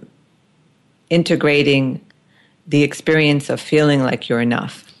from integrating the experience of feeling like you're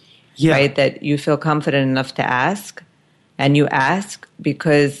enough. Yeah. Right? That you feel confident enough to ask, and you ask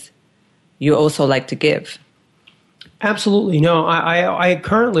because you also like to give. Absolutely. No, I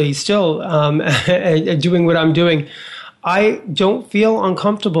currently still doing what I'm doing. I don't feel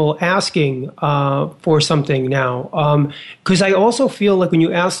uncomfortable asking for something now, because I also feel like when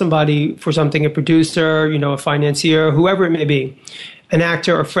you ask somebody for something, a producer, a financier, whoever it may be, an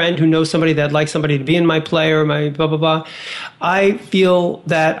actor, a friend who knows somebody that'd like somebody to be in my play or my blah, blah, blah, I feel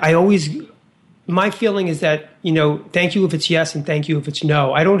that my feeling is that, thank you if it's yes and thank you if it's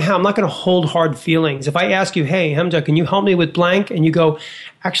no. I'm not going to hold hard feelings. If I ask you, hey, Hemda, can you help me with blank? And you go,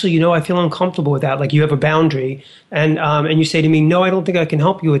 actually, I feel uncomfortable with that. Like you have a boundary. And you say to me, no, I don't think I can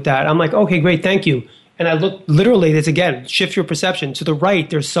help you with that. I'm like, okay, great, thank you. And I look, literally, this again, shift your perception. To the right,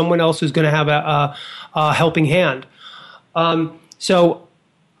 there's someone else who's going to have a helping hand. So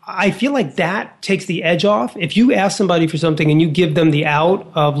I feel like that takes the edge off. If you ask somebody for something and you give them the out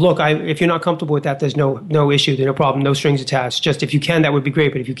of, look, if you're not comfortable with that, there's no issue, there's no problem, no strings attached. Just if you can, that would be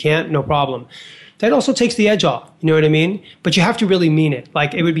great. But if you can't, no problem. That also takes the edge off. You know what I mean? But you have to really mean it.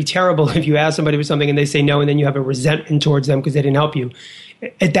 Like it would be terrible if you ask somebody for something and they say no, and then you have a resentment towards them because they didn't help you.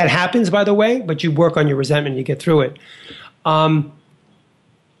 That happens, by the way, but you work on your resentment and you get through it. But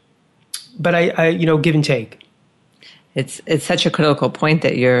I give and take. It's such a critical point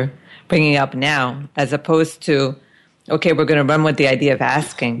that you're bringing up now, as opposed to, okay, we're going to run with the idea of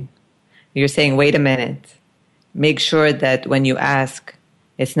asking. You're saying, wait a minute, make sure that when you ask,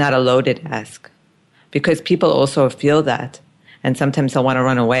 it's not a loaded ask. Because people also feel that, and sometimes they'll want to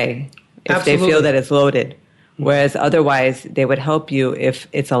run away if Absolutely. they feel that it's loaded. Whereas otherwise, they would help you if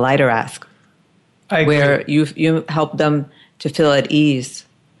it's a lighter ask, where you help them to feel at ease,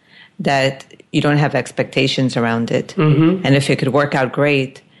 that you don't have expectations around it. Mm-hmm. And if it could work out,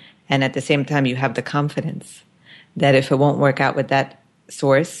 great. And at the same time, you have the confidence that if it won't work out with that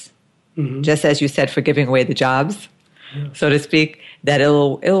source, mm-hmm. just as you said for giving away the jobs, so to speak, that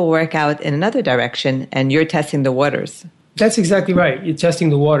it'll work out in another direction, and you're testing the waters. That's exactly right. You're testing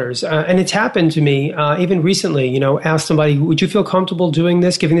the waters. And it's happened to me even recently, ask somebody, would you feel comfortable doing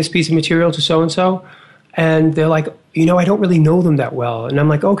this, giving this piece of material to so-and-so? And they're like, I don't really know them that well. And I'm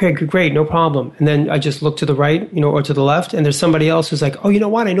like, okay, great, no problem. And then I just look to the right, or to the left, and there's somebody else who's like, oh, you know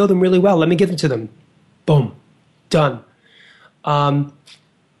what? I know them really well. Let me give it to them. Boom. Done. I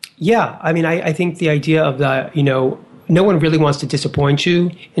think the idea of that, no one really wants to disappoint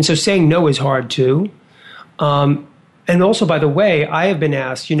you. And so saying no is hard too. And also, by the way, I have been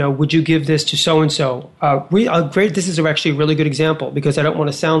asked, would you give this to so-and-so? Great. This is actually a really good example because I don't want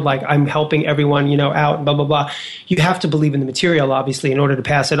to sound like I'm helping everyone, out and blah, blah, blah. You have to believe in the material, obviously, in order to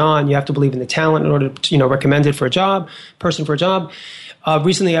pass it on. You have to believe in the talent in order to, recommend it for a job, person for a job.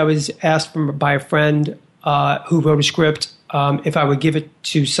 Recently, I was asked by a friend who wrote a script if I would give it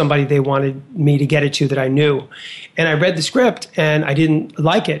to somebody they wanted me to get it to that I knew. And I read the script and I didn't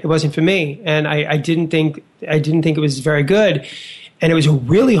like it. It wasn't for me. And I didn't think it was very good. And it was a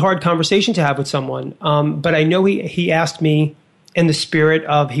really hard conversation to have with someone. But I know he asked me in the spirit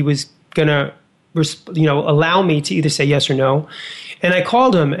of he was going to allow me to either say yes or no. And I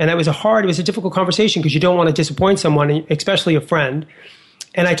called him, and it was a difficult conversation because you don't want to disappoint someone, especially a friend.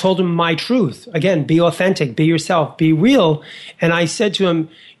 And I told him my truth. Again, be authentic, be yourself, be real. And I said to him,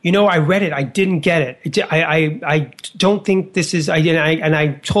 I read it. I didn't get it. I don't think this is, and I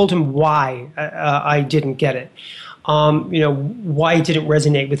told him why I didn't get it. Why it didn't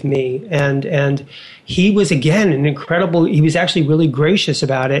resonate with me. And he was, again, he was actually really gracious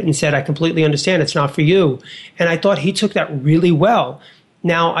about it and said, I completely understand. It's not for you. And I thought he took that really well.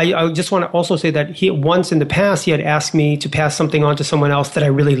 Now, I just want to also say that once in the past, he had asked me to pass something on to someone else that I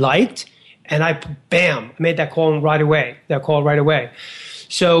really liked. And I made that call right away.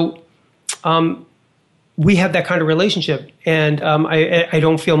 So we have that kind of relationship. And I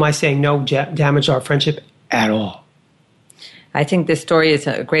don't feel my saying no damaged our friendship at all. I think this story is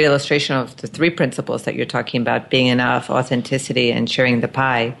a great illustration of the three principles that you're talking about, being enough, authenticity, and sharing the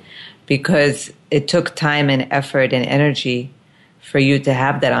pie, because it took time and effort and energy for you to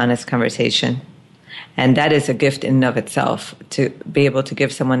have that honest conversation. And that is a gift in and of itself, to be able to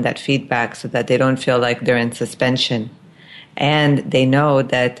give someone that feedback so that they don't feel like they're in suspension. And they know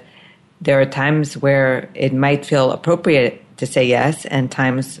that there are times where it might feel appropriate to say yes and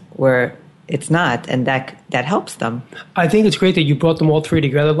times where it's not, and that helps them. I think it's great that you brought them all three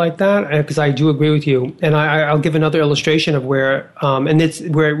together like that, because I do agree with you. And I'll give another illustration of where, and it's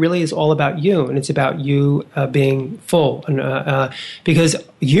where it really is all about you, and it's about you being full. And because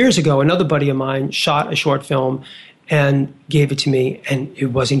years ago, another buddy of mine shot a short film and gave it to me, and it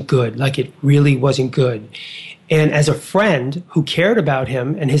wasn't good. Like, it really wasn't good. And as a friend who cared about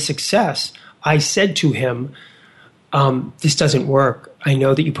him and his success, I said to him, this doesn't work. I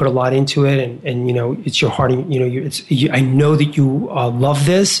know that you put a lot into it, and it's your heart. I know that you love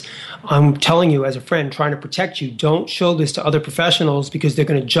this. I'm telling you, as a friend, trying to protect you. Don't show this to other professionals because they're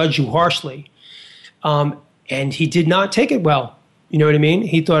going to judge you harshly. And he did not take it well. You know what I mean?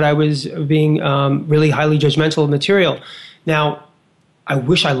 He thought I was being really highly judgmental of material. Now, I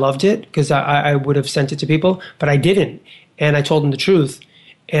wish I loved it because I would have sent it to people, but I didn't. And I told him the truth.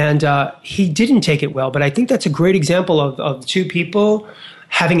 And he didn't take it well. But I think that's a great example of two people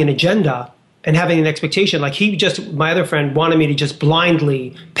having an agenda and having an expectation. Like my other friend wanted me to just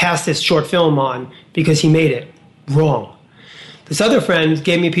blindly pass this short film on because he made it wrong. This other friend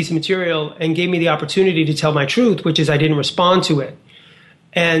gave me a piece of material and gave me the opportunity to tell my truth, which is I didn't respond to it.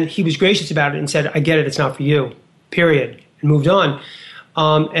 And he was gracious about it and said, I get it, it's not for you, period, and moved on.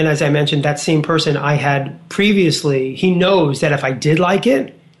 And as I mentioned, that same person I had previously, he knows that if I did like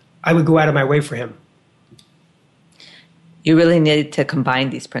it, I would go out of my way for him. You really need to combine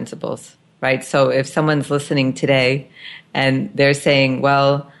these principles, right? So if someone's listening today and they're saying,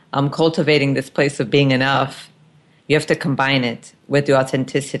 well, I'm cultivating this place of being enough, you have to combine it with the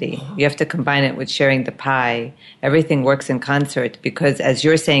authenticity. You have to combine it with sharing the pie. Everything works in concert because, as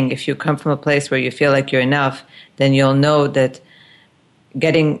you're saying, if you come from a place where you feel like you're enough, then you'll know that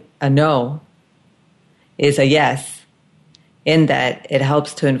getting a no is a yes, in that it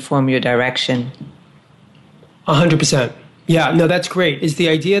helps to inform your direction. 100%. Yeah, no, that's great. Is the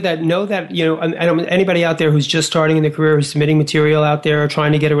idea that anybody out there who's just starting in their career, who's submitting material out there, or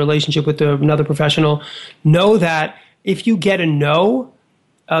trying to get a relationship with another professional, know that if you get a no,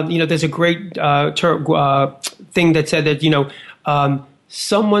 there's a great thing that said that,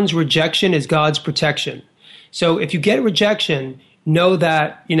 someone's rejection is God's protection. So if you get rejection, know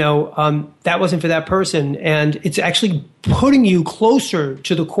that, that wasn't for that person. And it's actually putting you closer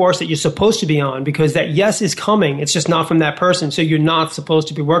to the course that you're supposed to be on because that yes is coming. It's just not from that person. So you're not supposed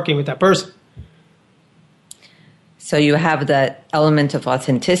to be working with that person. So you have that element of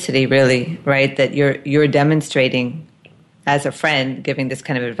authenticity, really, right? That you're demonstrating as a friend, giving this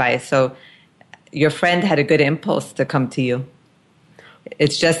kind of advice. So your friend had a good impulse to come to you.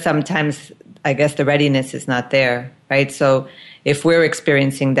 It's just sometimes, I guess, the readiness is not there, right? So if we're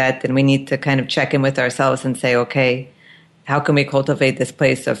experiencing that, then we need to kind of check in with ourselves and say, okay, how can we cultivate this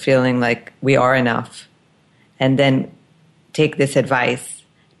place of feeling like we are enough? And then take this advice,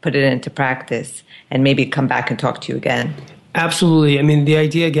 put it into practice, and maybe come back and talk to you again. Absolutely. I mean, the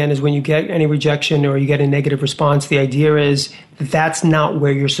idea, again, is when you get any rejection or you get a negative response, the idea is that's not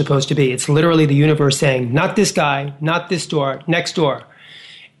where you're supposed to be. It's literally the universe saying, not this guy, not this door, next door.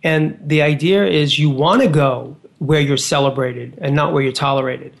 And the idea is you want to go where you're celebrated and not where you're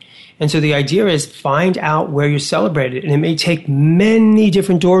tolerated. And so the idea is find out where you're celebrated. And it may take many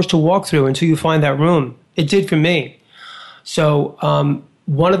different doors to walk through until you find that room. It did for me. So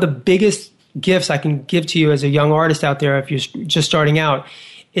one of the biggest gifts I can give to you as a young artist out there, if you're just starting out,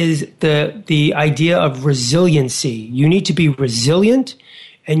 is the idea of resiliency. You need to be resilient,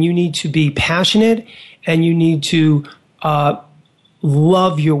 and you need to be passionate, and you need to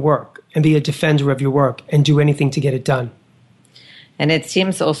love your work and be a defender of your work and do anything to get it done. And it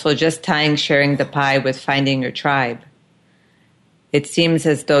seems also just tying sharing the pie with finding your tribe. It seems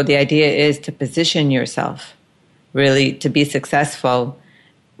as though the idea is to position yourself, really, to be successful.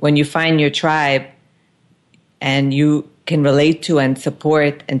 When you find your tribe and you can relate to and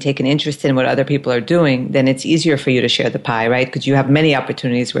support and take an interest in what other people are doing, then it's easier for you to share the pie, right? Because you have many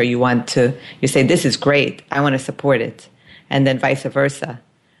opportunities where you say, this is great, I want to support it. And then vice versa.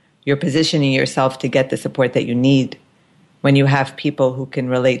 You're positioning yourself to get the support that you need when you have people who can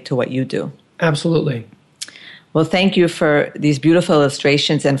relate to what you do. Absolutely. Well, thank you for these beautiful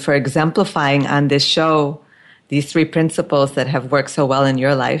illustrations and for exemplifying on this show these three principles that have worked so well in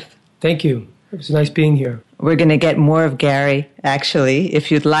your life. Thank you. It was nice being here. We're going to get more of Gary, actually,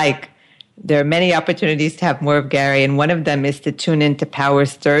 if you'd like. There are many opportunities to have more of Gary, and one of them is to tune in to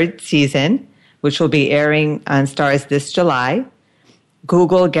Power's third season, which will be airing on Stars this July.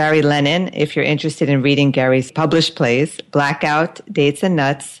 Google Gary Lennon if you're interested in reading Gary's published plays, Blackout, Dates and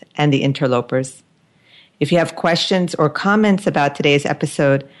Nuts, and The Interlopers. If you have questions or comments about today's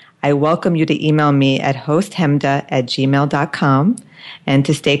episode, I welcome you to email me at hosthemda@gmail.com and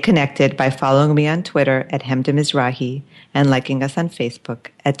to stay connected by following me on Twitter at Hemda Mizrahi and liking us on Facebook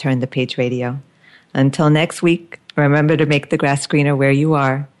at Turn the Page Radio. Until next week, remember to make the grass greener where you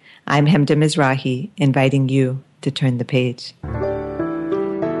are. I'm Hemda Mizrahi, inviting you to turn the page.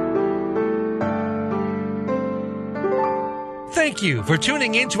 Thank you for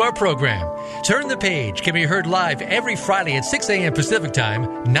tuning in to our program. Turn the Page can be heard live every Friday at 6 a.m. Pacific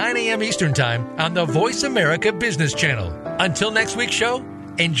Time, 9 a.m. Eastern Time on the Voice America Business Channel. Until next week's show,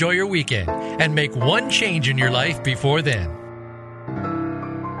 enjoy your weekend and make one change in your life before then.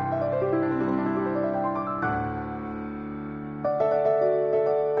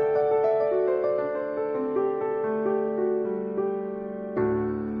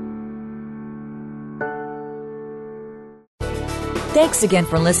 Thanks again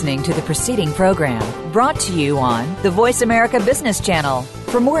for listening to the preceding program, brought to you on the Voice America Business Channel.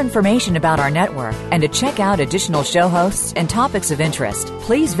 For more information about our network and to check out additional show hosts and topics of interest,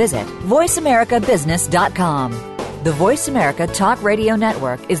 please visit voiceamericabusiness.com. The Voice America Talk Radio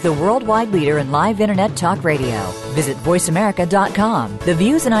Network is the worldwide leader in live Internet talk radio. Visit voiceamerica.com. The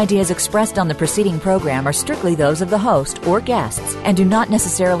views and ideas expressed on the preceding program are strictly those of the host or guests and do not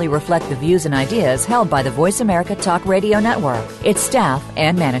necessarily reflect the views and ideas held by the Voice America Talk Radio Network, its staff,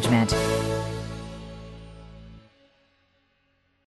 and management.